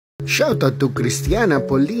Shoutout to Cristiana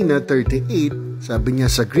Paulina 38. Sabi niya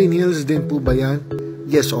sa Greenhills din po ba yan?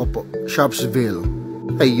 Yes, opo. Shoppesville.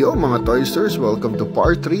 Ayo mga toy stores, welcome to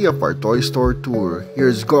part 3 of our toy store tour.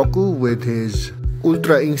 Here's Goku with his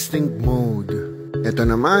Ultra Instinct mode. Ito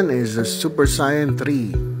naman is the Super Saiyan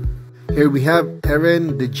 3. Here we have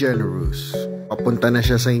Eren DeGeneres. Papunta na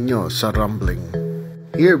siya sa inyo sa Rumbling.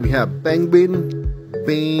 Here we have Penguin,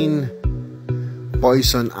 Bane,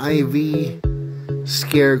 Poison Ivy,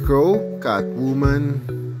 Scarecrow, Catwoman,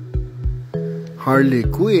 Harley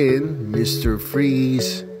Quinn, Mr.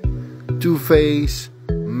 Freeze, Two-Face,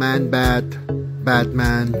 Man-Bat,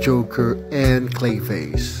 Batman, Joker, and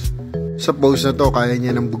Clayface. Sa pose na to, kaya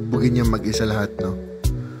niya nang bugbugin niya mag-isa lahat, no?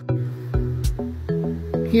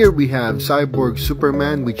 Here we have Cyborg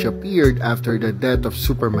Superman, which appeared after the death of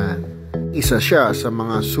Superman. Isa siya sa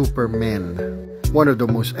mga Supermen. One of the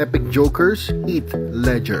most epic Jokers, Heath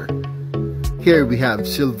Ledger. Here we have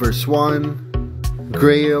Silver Swan,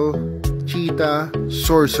 Grail, Cheetah,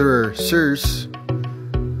 Sorcerer Circe,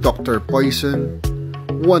 Dr. Poison,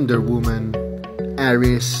 Wonder Woman,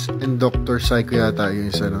 Ares, and Dr. Psycho yata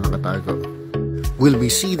yung isa na nakatago. Will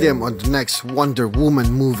we see them on the next Wonder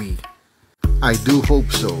Woman movie? I do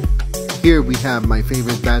hope so. Here we have my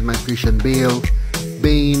favorite Batman, Christian Bale,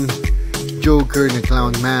 Bane, Joker na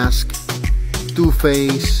clown mask,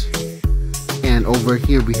 Two-Face, and over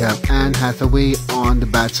here we have Anne Hathaway on the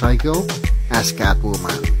Batcycle as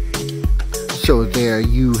Catwoman. So there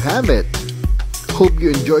you have it. Hope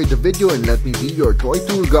you enjoyed the video and let me be your toy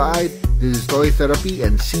tour guide. This is Toy Therapy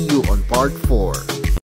and see you on part 4.